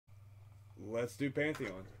Let's do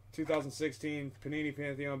Pantheon. 2016 Panini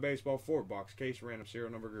Pantheon Baseball 4-box case, random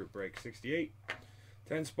serial number group break 68.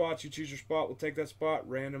 10 spots. You choose your spot. We'll take that spot,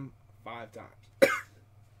 random 5 times.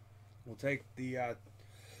 We'll take the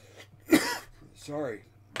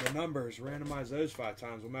the numbers, randomize those 5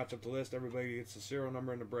 times. We'll match up the list. Everybody gets the serial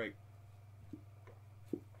number in the break.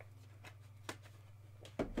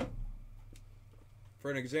 For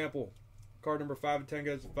an example, card number 5 and 10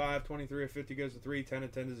 goes to 5, 23 and 50 goes to 3, 10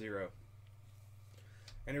 and 10 to 0.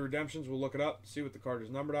 Any redemptions, we'll look it up, see what the card is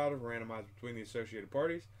numbered out of, randomize between the associated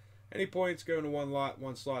parties. Any points go into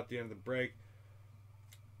one slot at the end of the break.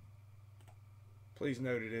 Please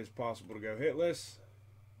note it is possible to go hitless.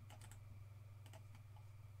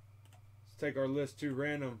 Let's take our list to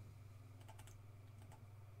random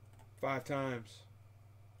 5 times.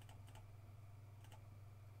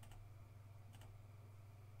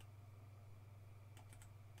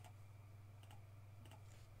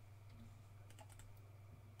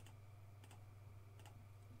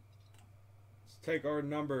 Take our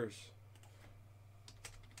numbers.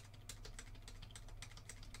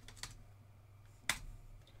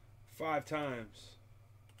 Five times.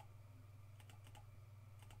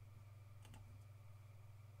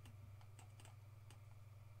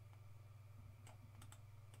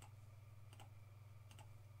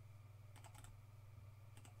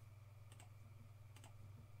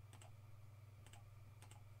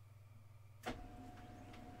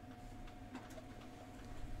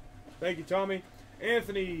 Thank you, Tommy.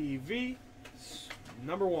 Anthony V,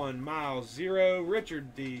 number 1, Miles 0,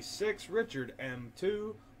 Richard D 6, Richard M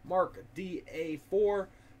 2, Mark D A 4,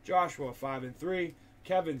 Joshua 5 and 3,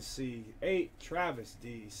 Kevin C 8, Travis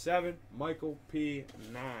D 7, Michael P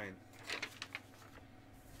 9.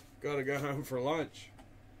 Gotta go home for lunch.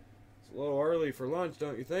 It's a little early for lunch,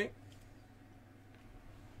 don't you think?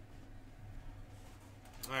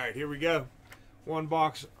 Alright, here we go.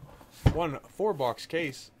 4-box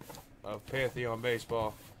case of Pantheon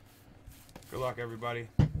Baseball. Good luck, everybody.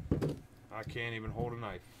 I can't even hold a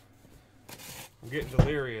knife. I'm getting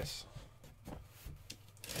delirious.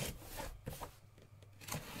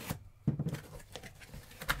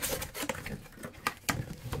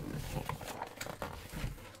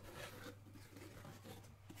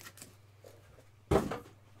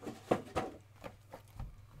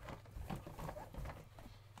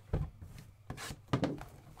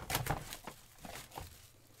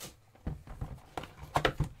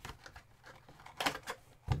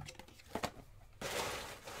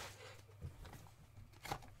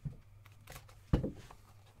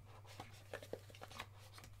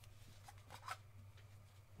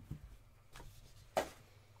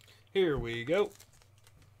 Here we go.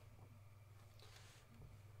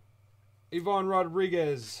 Ivan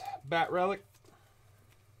Rodriguez, bat relic.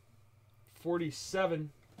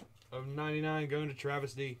 47 of 99 going to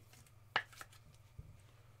Travis D.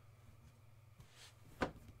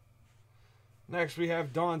 Next we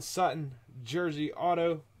have Don Sutton, jersey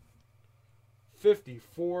auto.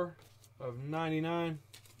 54 of 99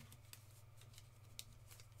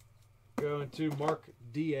 going to Mark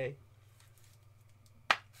D.A.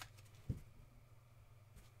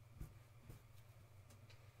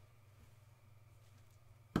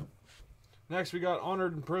 Next, we got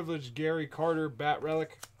Honored and Privileged Gary Carter, bat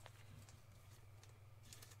relic.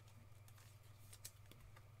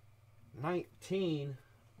 19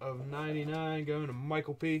 of 99 going to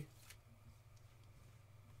Michael P.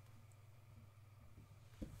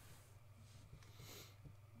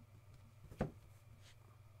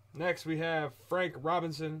 Next, we have Frank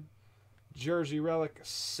Robinson, jersey relic.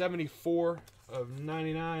 74 of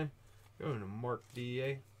 99 going to Mark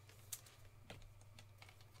D.A.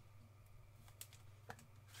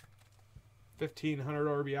 1,500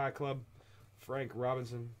 RBI club, Frank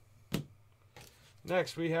Robinson.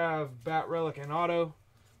 Next, we have bat relic and auto,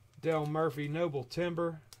 Dale Murphy, Noble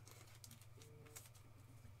Timber.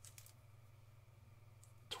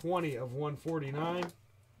 20 of 149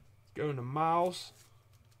 going to Miles.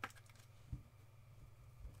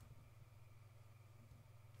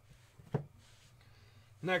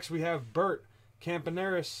 Next, we have Bert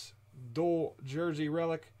Campaneris, dual jersey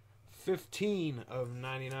relic. 15 of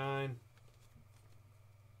 99.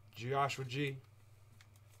 Joshua G.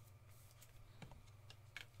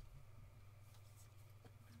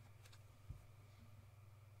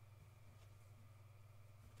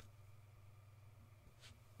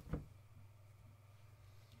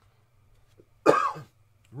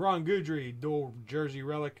 Ron Goodry, dual jersey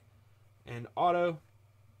relic and auto.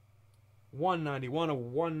 191 of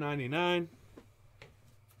 199.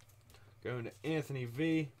 Going to Anthony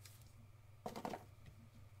V.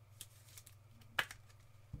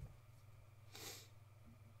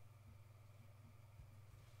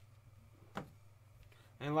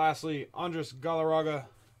 And lastly, Andres Galarraga,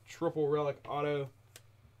 triple relic auto.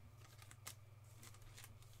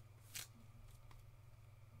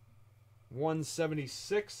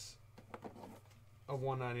 $176 of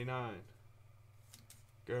 $199.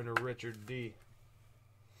 Going to Richard D.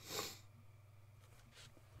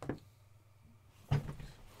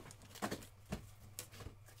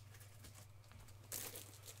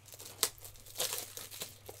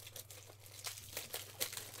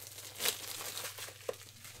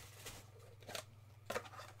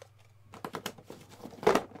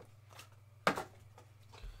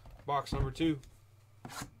 Box number 2.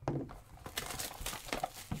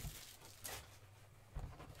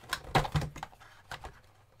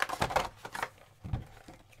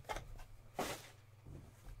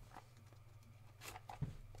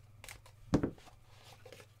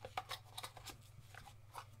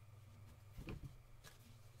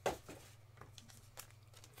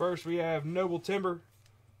 First, we have Noble Timber,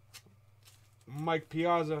 Mike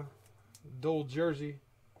Piazza, dual jersey.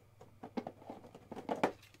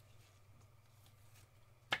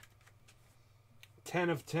 $10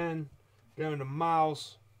 of 10 going to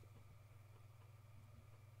Miles.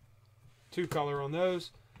 2 color on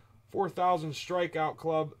those. 4,000 Strikeout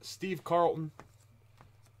Club, Steve Carlton.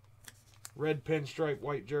 Red pinstripe,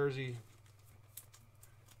 white jersey.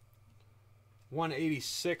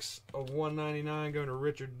 186 of 199 going to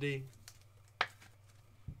Richard D.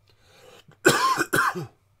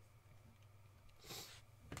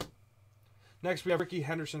 Next we have Ricky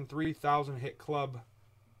Henderson 3,000 hit club.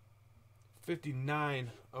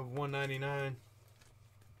 59 of 199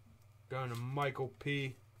 going to Michael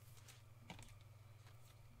P.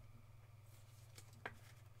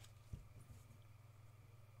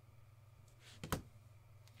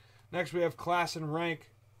 Next we have Class and Rank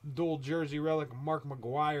dual jersey relic, Mark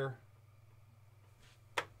McGuire.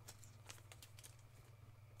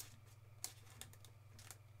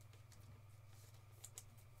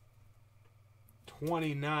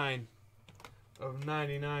 $29 of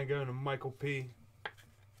 99 going to Michael P.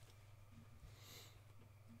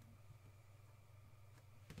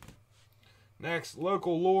 Next,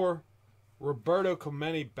 local lore, Roberto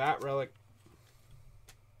Clemente bat relic.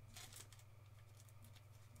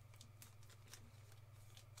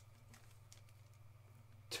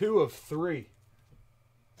 Two of three.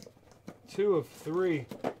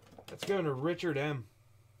 That's going to Richard M.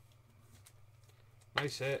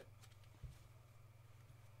 Nice hit.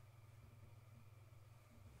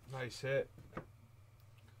 Nice hit.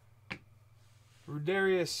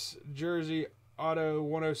 Rudarius jersey auto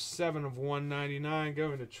 107 of 199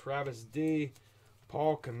 going to Travis D.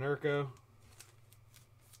 Paul Konerko.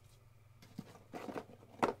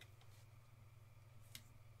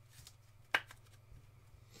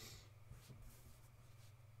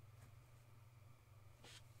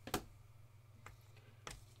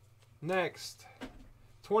 Next,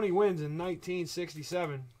 20 wins in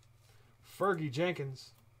 1967. Fergie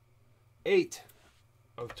Jenkins. 8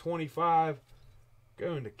 of 25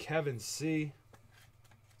 going to Kevin C.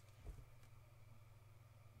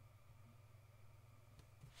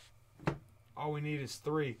 All we need is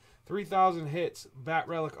 3. 3,000 hits, bat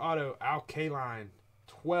relic auto, Al Kaline.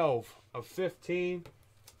 12 of 15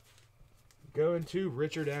 going to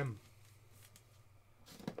Richard M.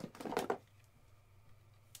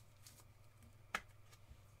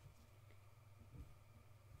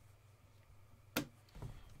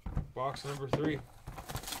 Box number 3.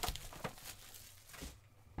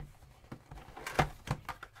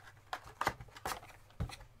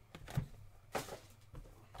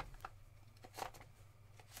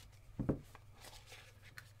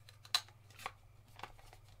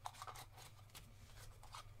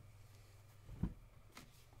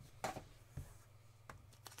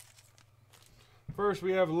 First,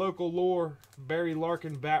 we have local lore, Barry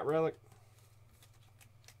Larkin bat relic.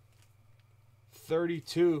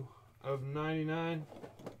 32 of 99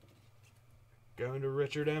 going to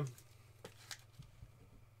Richard M.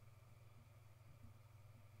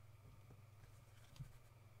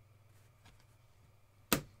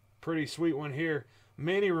 Pretty sweet one here.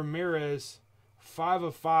 Manny Ramirez, 5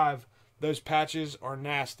 of 5. Those patches are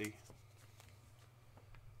nasty.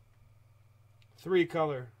 3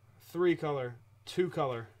 color, 3 color, 2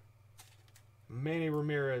 color. Manny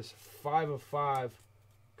Ramirez, 5 of 5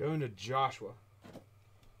 going to Joshua.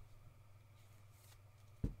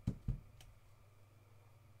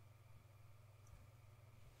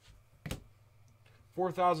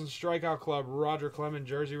 4,000 Strikeout Club, Roger Clemens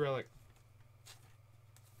jersey relic.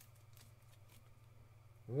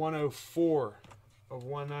 104 of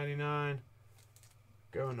 199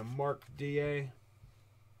 going to Mark D.A.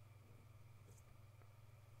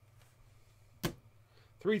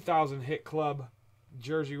 3,000 Hit Club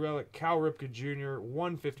jersey relic, Cal Ripken Jr.,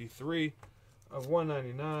 153 of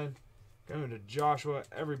 199. Going to Joshua.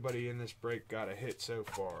 Everybody in this break got a hit so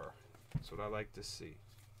far. That's what I like to see.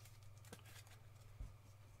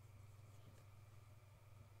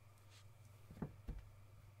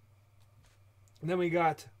 And then we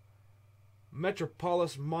got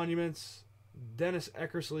Metropolis Monuments, Dennis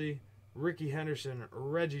Eckersley, Ricky Henderson,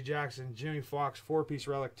 Reggie Jackson, Jimmy Fox, 4-piece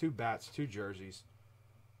relic, 2 bats, 2 jerseys.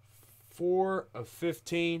 4 of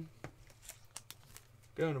 15.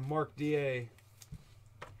 Going to Mark D.A.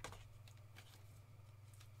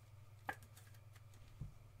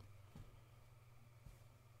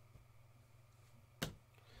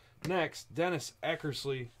 Next, Dennis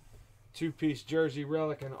Eckersley, 2-piece jersey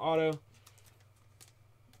relic and auto.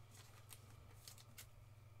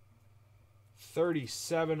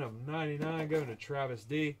 37 of 99 going to Travis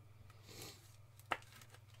D.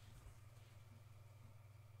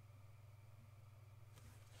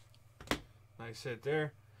 Nice hit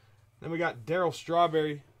there. Then we got Darryl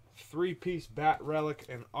Strawberry, 3-piece bat relic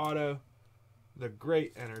and auto. The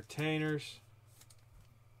Great Entertainers.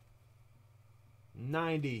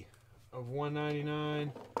 90 of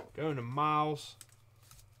 199 going to Miles.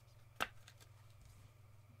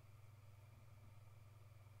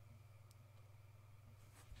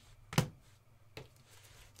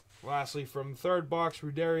 Lastly, from third box,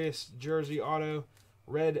 Rudarius jersey auto,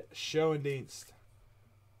 red Schoendienst,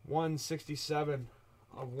 167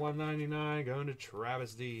 of 199 going to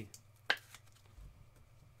Travis D.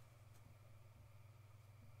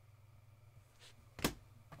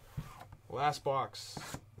 Last box.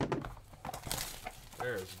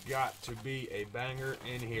 There's got to be a banger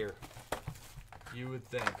in here, you would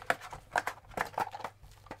think.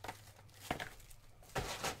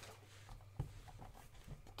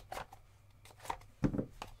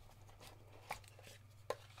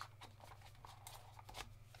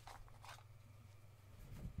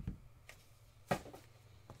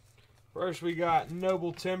 First we got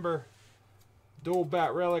Noble Timber, dual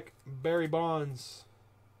bat relic, Barry Bonds,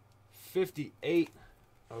 58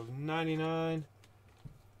 of 99,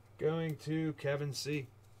 going to Kevin C.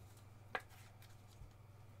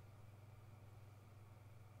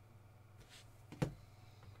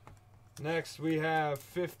 Next we have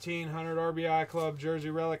 1,500 RBI Club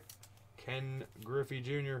jersey relic, Ken Griffey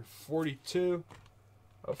Jr., 42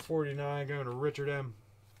 of 49, going to Richard M.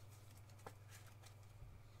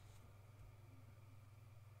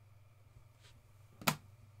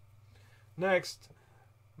 Next,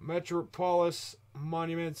 Metropolis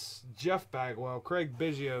Monuments, Jeff Bagwell, Craig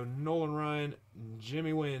Biggio, Nolan Ryan,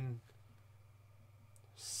 Jimmy Wynn.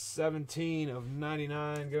 17 of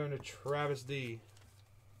 99 going to Travis D.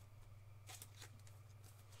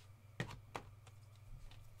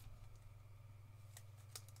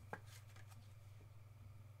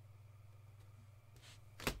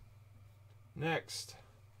 Next,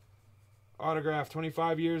 autograph,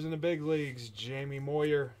 25 years in the big leagues, Jamie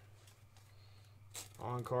Moyer.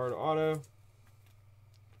 On-card auto,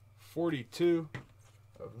 42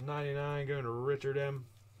 of 99 going to Richard M.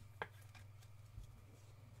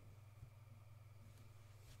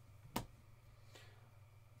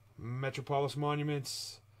 Metropolis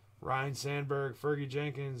Monuments, Ryan Sandberg, Fergie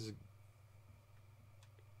Jenkins,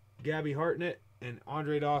 Gabby Hartnett, and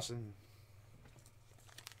Andre Dawson.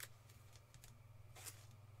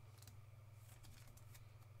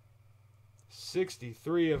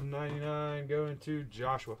 $63 of 99 going to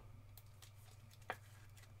Joshua.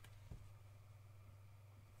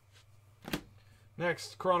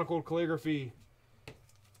 Next, Chronicled Calligraphy,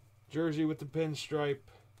 jersey with the pinstripe,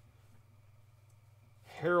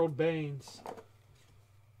 Harold Baines.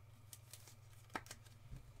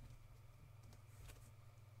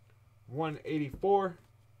 $184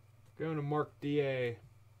 going to Mark D.A.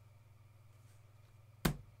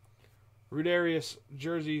 Rudarius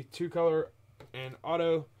jersey, 2-color and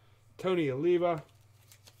auto, Tony Oliva.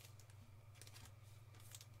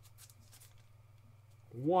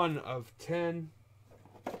 1 of 10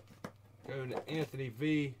 going to Anthony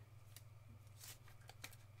V.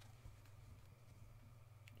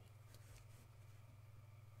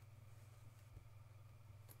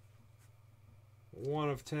 One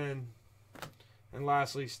of 10. And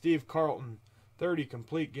lastly, Steve Carlton, 30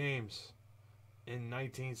 complete games in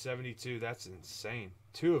 1972. That's insane.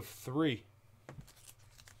 2 of 3.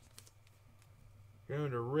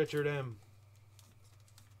 Going to Richard M.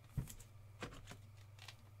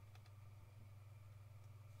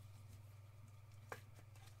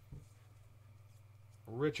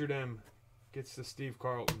 Richard M. gets to Steve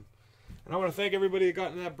Carlton. And I want to thank everybody that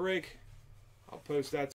got in that break. I'll post that